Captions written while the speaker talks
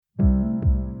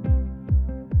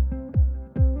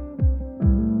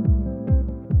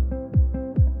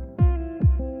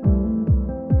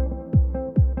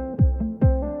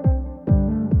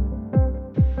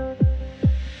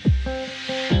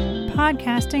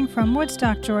Podcasting from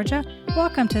Woodstock, Georgia,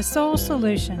 welcome to Soul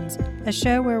Solutions, a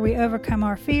show where we overcome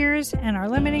our fears and our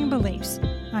limiting beliefs.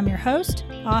 I'm your host,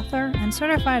 author, and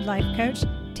certified life coach,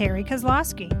 Terry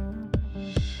Kozlowski.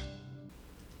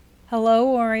 Hello,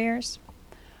 warriors.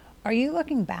 Are you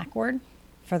looking backward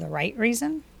for the right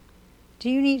reason? Do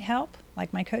you need help,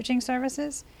 like my coaching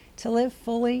services, to live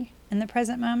fully in the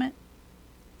present moment?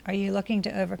 Are you looking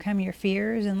to overcome your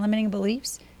fears and limiting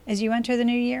beliefs as you enter the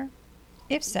new year?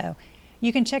 If so,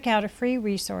 you can check out a free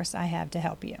resource I have to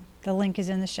help you. The link is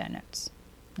in the show notes.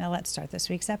 Now let's start this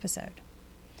week's episode.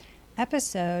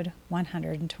 Episode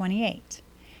 128.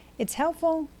 It's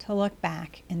helpful to look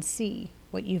back and see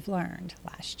what you've learned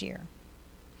last year.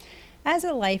 As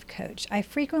a life coach, I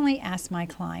frequently ask my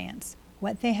clients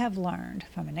what they have learned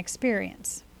from an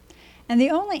experience. And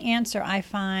the only answer I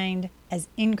find as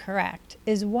incorrect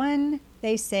is when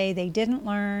they say they didn't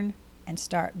learn and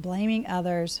start blaming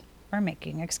others or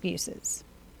making excuses.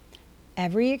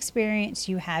 Every experience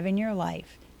you have in your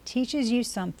life teaches you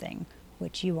something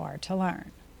which you are to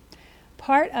learn.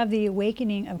 Part of the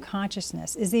awakening of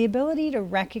consciousness is the ability to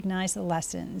recognize the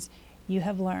lessons you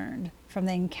have learned from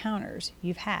the encounters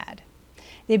you've had.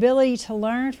 The ability to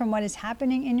learn from what is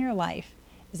happening in your life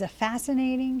is a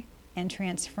fascinating and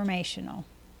transformational,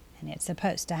 and it's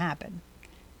supposed to happen.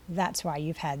 That's why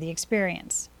you've had the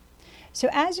experience. So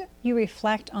as you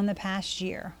reflect on the past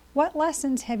year, what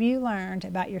lessons have you learned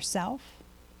about yourself,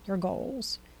 your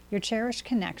goals, your cherished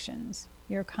connections,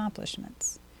 your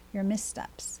accomplishments, your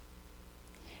missteps?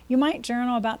 You might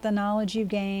journal about the knowledge you've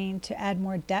gained to add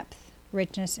more depth,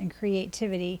 richness, and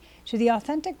creativity to the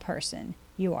authentic person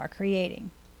you are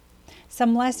creating.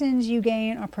 Some lessons you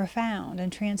gain are profound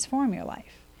and transform your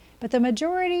life, but the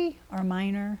majority are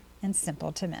minor and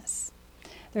simple to miss.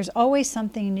 There's always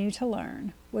something new to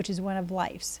learn, which is one of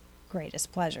life's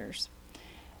greatest pleasures.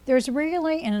 There's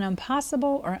rarely an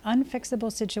impossible or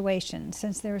unfixable situation,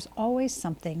 since there's always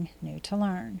something new to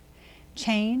learn.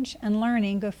 Change and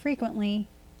learning frequently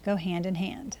go hand in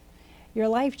hand. Your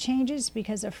life changes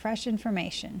because of fresh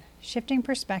information, shifting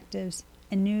perspectives,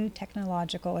 and new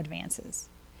technological advances.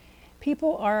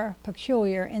 People are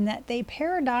peculiar in that they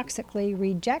paradoxically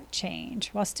reject change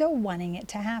while still wanting it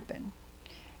to happen.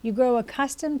 You grow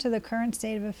accustomed to the current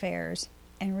state of affairs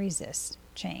and resist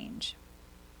change.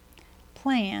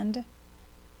 Planned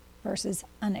versus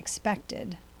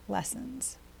unexpected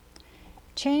lessons.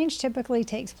 Change typically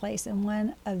takes place in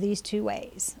one of these two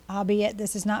ways, albeit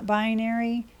this is not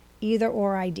binary, either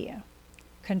or idea.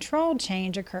 Controlled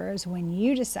change occurs when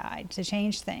you decide to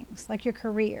change things like your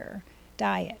career,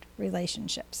 diet,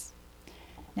 relationships.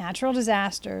 Natural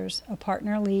disasters, a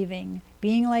partner leaving,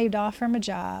 being laid off from a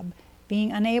job,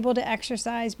 being unable to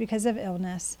exercise because of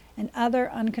illness, and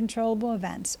other uncontrollable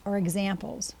events are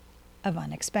examples of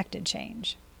unexpected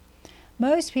change.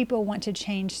 Most people want to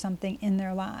change something in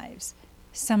their lives.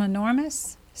 Some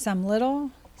enormous, some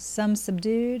little, some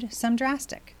subdued, some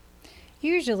drastic.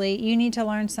 Usually, you need to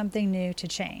learn something new to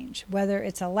change, whether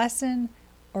it's a lesson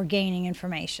or gaining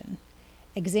information.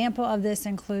 Examples of this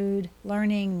include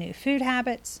learning new food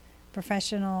habits,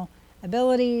 professional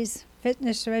abilities,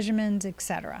 fitness regimens,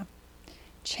 etc.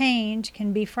 Change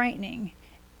can be frightening,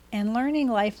 and learning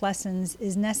life lessons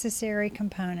is a necessary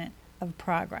component of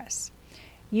progress.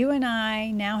 You and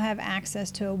I now have access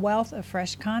to a wealth of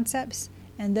fresh concepts,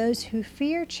 and those who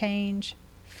fear change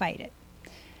fight it.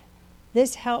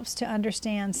 This helps to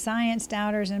understand science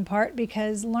doubters in part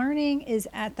because learning is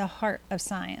at the heart of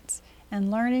science, and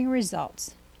learning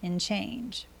results in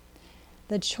change.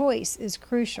 The choice is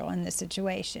crucial in this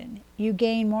situation. You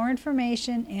gain more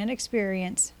information and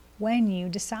experience when you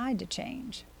decide to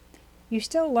change. You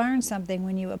still learn something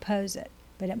when you oppose it,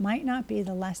 but it might not be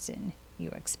the lesson you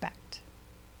expect.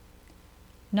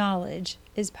 Knowledge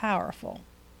is powerful.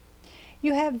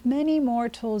 You have many more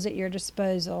tools at your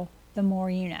disposal the more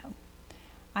you know.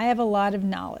 I have a lot of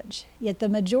knowledge, yet the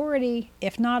majority,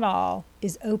 if not all,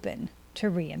 is open to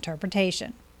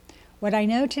reinterpretation. What I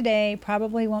know today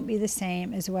probably won't be the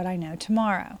same as what I know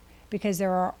tomorrow, because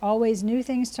there are always new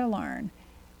things to learn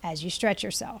as you stretch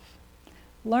yourself.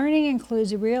 Learning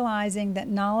includes realizing that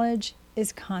knowledge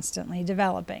is constantly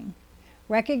developing.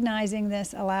 Recognizing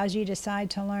this allows you to decide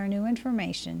to learn new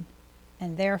information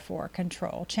and therefore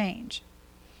control change.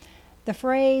 The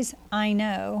phrase, "I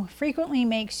know," frequently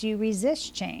makes you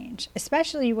resist change,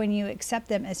 especially when you accept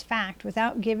them as fact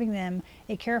without giving them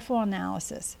a careful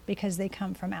analysis because they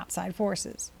come from outside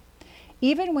forces.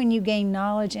 Even when you gain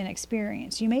knowledge and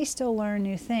experience, you may still learn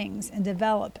new things and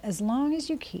develop as long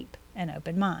as you keep an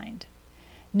open mind.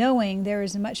 Knowing there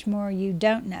is much more you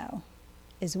don't know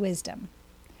is wisdom.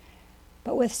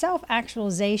 But with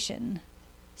self-actualization,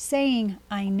 Saying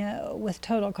I know with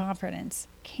total confidence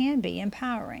can be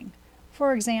empowering.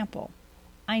 For example,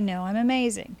 I know I'm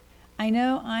amazing. I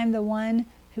know I'm the one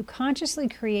who consciously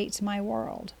creates my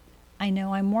world. I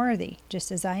know I'm worthy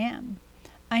just as I am.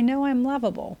 I know I'm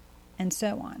lovable, and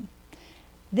so on.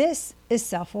 This is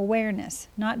self-awareness,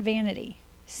 not vanity.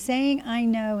 Saying I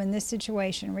know in this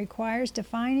situation requires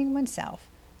defining oneself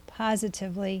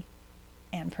positively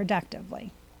and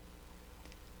productively.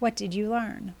 What did you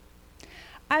learn?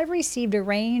 I've received a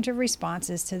range of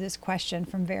responses to this question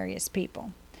from various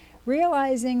people.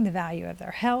 Realizing the value of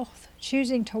their health,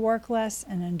 choosing to work less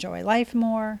and enjoy life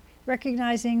more,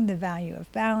 recognizing the value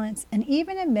of balance, and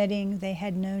even admitting they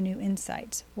had no new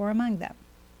insights were among them.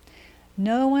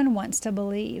 No one wants to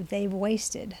believe they've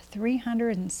wasted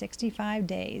 365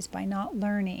 days by not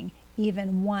learning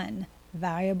even one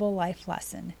valuable life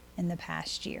lesson in the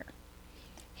past year.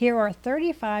 Here are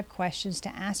 35 questions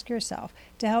to ask yourself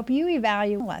to help you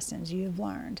evaluate lessons you have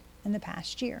learned in the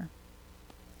past year.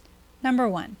 Number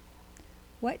 1,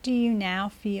 what do you now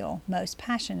feel most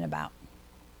passionate about?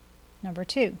 Number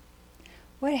 2,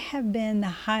 what have been the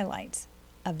highlights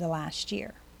of the last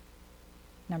year?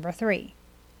 Number 3,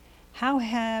 how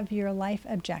have your life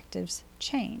objectives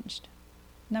changed?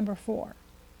 Number 4,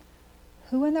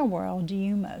 who in the world do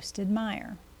you most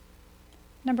admire?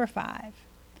 Number 5,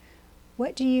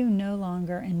 what do you no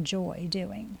longer enjoy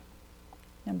doing?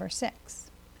 Number 6,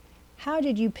 how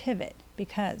did you pivot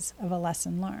because of a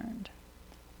lesson learned?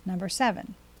 Number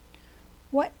 7,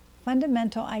 what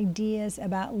fundamental ideas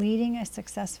about leading a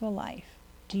successful life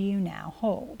do you now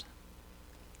hold?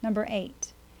 Number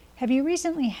 8, have you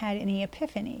recently had any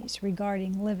epiphanies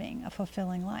regarding living a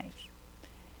fulfilling life?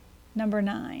 Number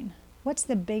 9, what's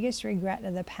the biggest regret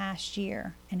of the past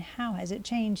year and how has it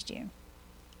changed you?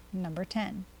 Number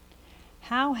 10,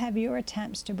 how have your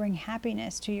attempts to bring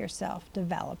happiness to yourself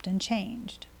developed and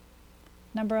changed?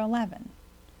 Number 11,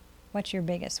 what's your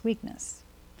biggest weakness?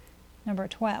 Number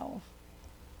 12,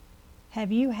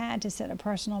 have you had to set a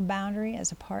personal boundary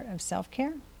as a part of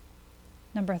self-care?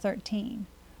 Number 13,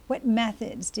 what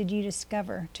methods did you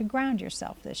discover to ground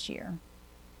yourself this year?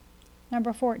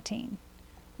 Number 14,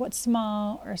 what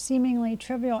small or seemingly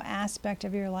trivial aspect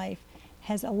of your life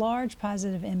has a large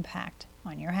positive impact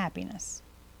on your happiness?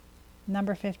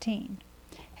 Number 15,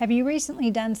 have you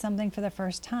recently done something for the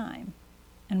first time,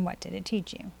 and what did it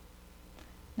teach you?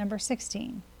 Number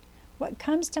 16, what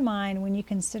comes to mind when you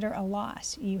consider a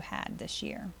loss you had this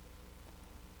year?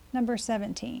 Number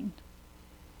 17,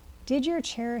 did your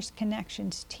cherished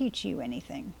connections teach you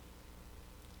anything?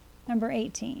 Number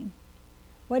 18,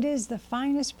 what is the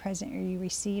finest present you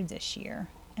received this year,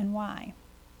 and why?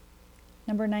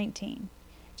 Number 19,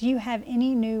 do you have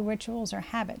any new rituals or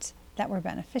habits that were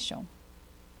beneficial?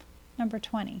 Number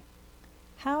 20,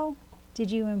 how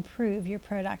did you improve your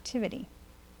productivity?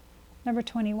 Number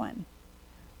 21,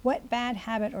 what bad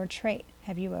habit or trait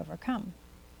have you overcome?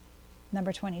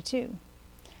 Number 22,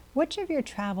 which of your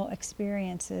travel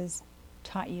experiences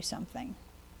taught you something?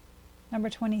 Number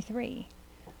 23,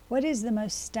 what is the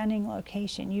most stunning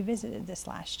location you visited this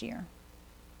last year?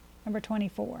 Number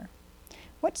 24,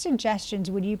 what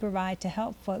suggestions would you provide to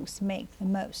help folks make the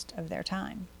most of their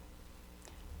time?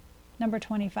 Number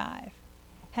 25,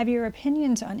 have your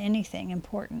opinions on anything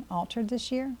important altered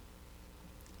this year?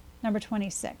 Number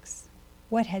 26,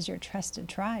 what has your trusted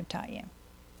tribe taught you?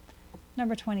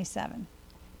 Number 27,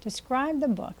 describe the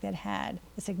book that had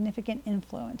a significant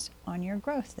influence on your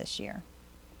growth this year.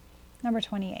 Number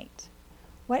 28,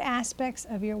 what aspects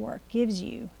of your work gives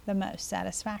you the most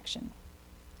satisfaction?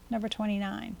 Number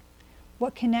 29,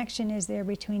 what connection is there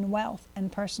between wealth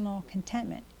and personal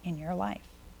contentment in your life?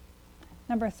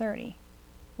 Number 30,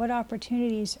 what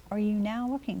opportunities are you now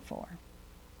looking for?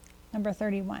 Number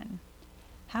 31,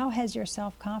 how has your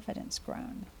self-confidence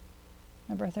grown?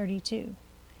 Number 32,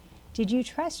 did you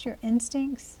trust your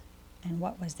instincts, and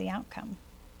what was the outcome?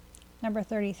 Number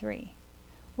 33,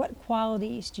 what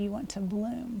qualities do you want to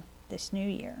bloom this new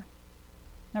year?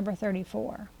 Number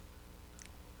 34,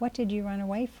 what did you run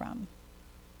away from?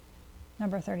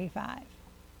 Number 35,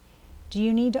 do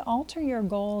you need to alter your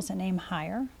goals and aim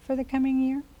higher for the coming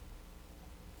year?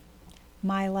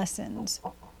 My lessons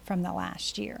from the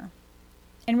last year.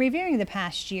 In reviewing the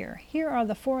past year, here are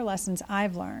the 4 lessons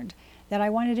I've learned that I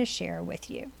wanted to share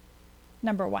with you.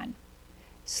 Number 1,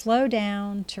 slow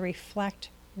down to reflect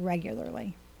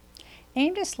regularly.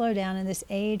 Aim to slow down in this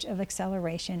age of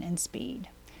acceleration and speed.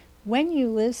 When you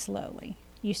live slowly,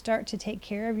 you start to take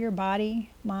care of your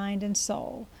body, mind, and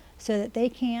soul so that they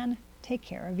can take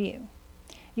care of you.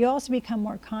 You also become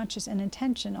more conscious and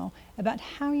intentional about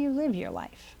how you live your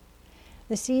life.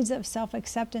 The seeds of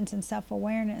self-acceptance and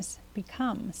self-awareness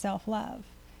become self-love.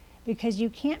 Because you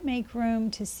can't make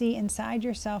room to see inside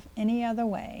yourself any other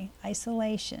way,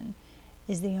 isolation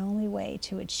is the only way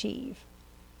to achieve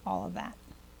all of that.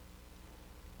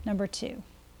 Number 2,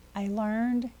 I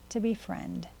learned to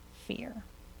befriend fear.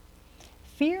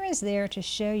 Fear is there to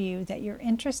show you that you're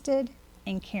interested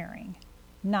and caring,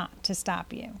 not to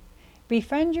stop you.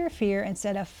 Befriend your fear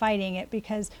instead of fighting it,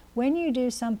 because when you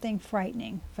do something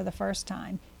frightening for the first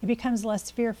time, it becomes less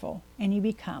fearful and you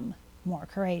become more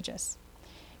courageous.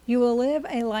 You will live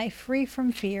a life free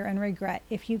from fear and regret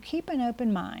if you keep an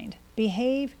open mind,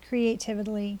 behave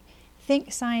creatively,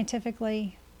 think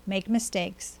scientifically, make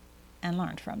mistakes, and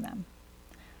learn from them.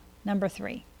 Number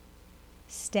 3,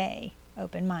 stay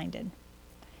open-minded.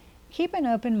 Keep an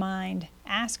open mind,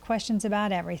 ask questions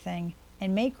about everything,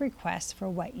 and make requests for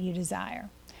what you desire.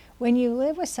 When you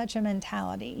live with such a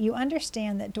mentality, you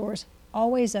understand that doors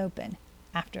always open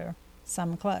after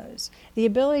some close. The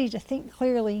ability to think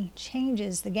clearly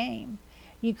changes the game.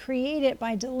 You create it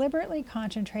by deliberately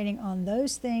concentrating on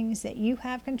those things that you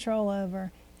have control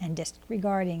over and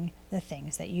disregarding the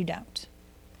things that you don't.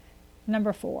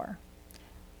 Number 4,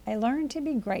 I learned to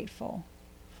be grateful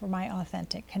for my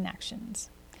authentic connections.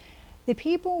 The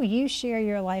people you share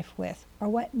your life with are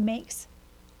what makes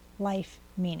life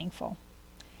meaningful.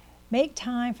 Make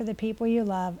time for the people you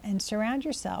love and surround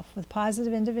yourself with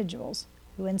positive individuals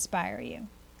who inspire you.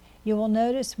 You will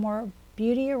notice more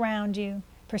beauty around you,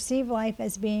 perceive life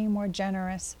as being more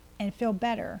generous, and feel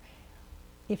better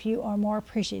if you are more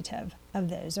appreciative of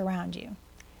those around you.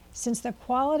 Since the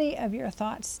quality of your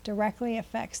thoughts directly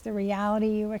affects the reality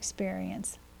you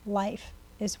experience, life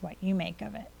is what you make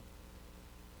of it.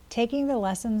 Taking the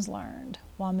lessons learned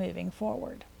while moving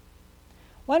forward.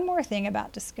 One more thing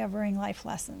about discovering life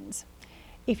lessons.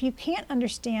 If you can't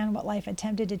understand what life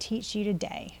attempted to teach you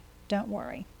today, don't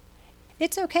worry.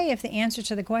 It's okay if the answer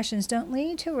to the questions don't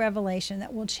lead to a revelation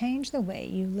that will change the way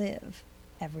you live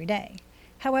every day.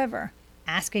 However,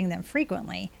 asking them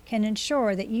frequently can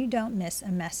ensure that you don't miss a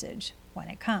message when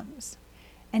it comes.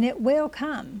 And it will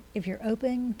come if you're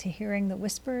open to hearing the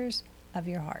whispers of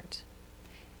your heart.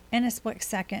 In a split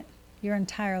second, your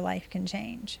entire life can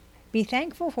change. Be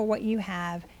thankful for what you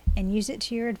have and use it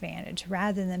to your advantage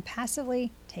rather than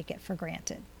passively take it for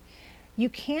granted. You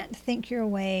can't think your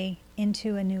way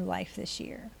into a new life this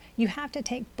year. You have to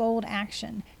take bold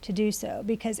action to do so,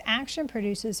 because action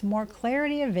produces more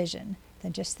clarity of vision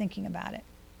than just thinking about it.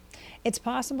 It's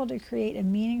possible to create a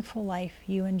meaningful life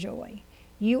you enjoy.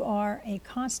 You are a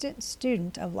constant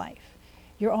student of life.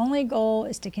 Your only goal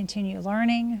is to continue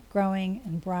learning, growing,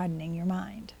 and broadening your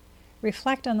mind.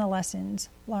 Reflect on the lessons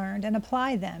learned and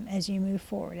apply them as you move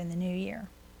forward in the new year.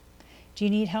 Do you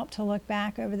need help to look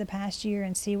back over the past year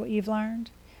and see what you've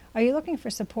learned? Are you looking for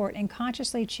support in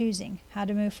consciously choosing how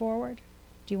to move forward?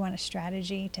 Do you want a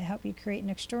strategy to help you create an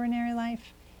extraordinary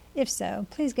life? If so,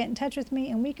 please get in touch with me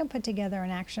and we can put together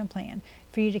an action plan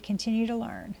for you to continue to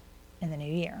learn in the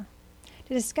new year.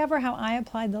 To discover how I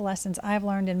applied the lessons I've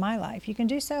learned in my life, you can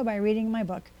do so by reading my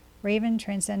book, Raven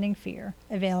Transcending Fear,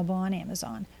 available on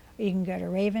Amazon, or you can go to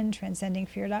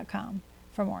raventranscendingfear.com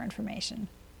for more information.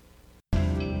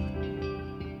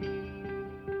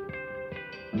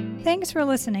 Thanks for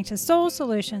listening to Soul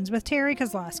Solutions with Terry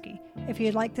Kozlowski. If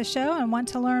you'd like the show and want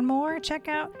to learn more, check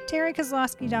out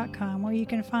terrykozlowski.com, where you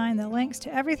can find the links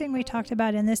to everything we talked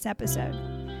about in this episode.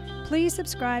 Please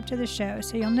subscribe to the show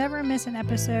so you'll never miss an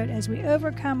episode as we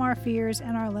overcome our fears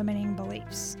and our limiting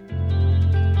beliefs.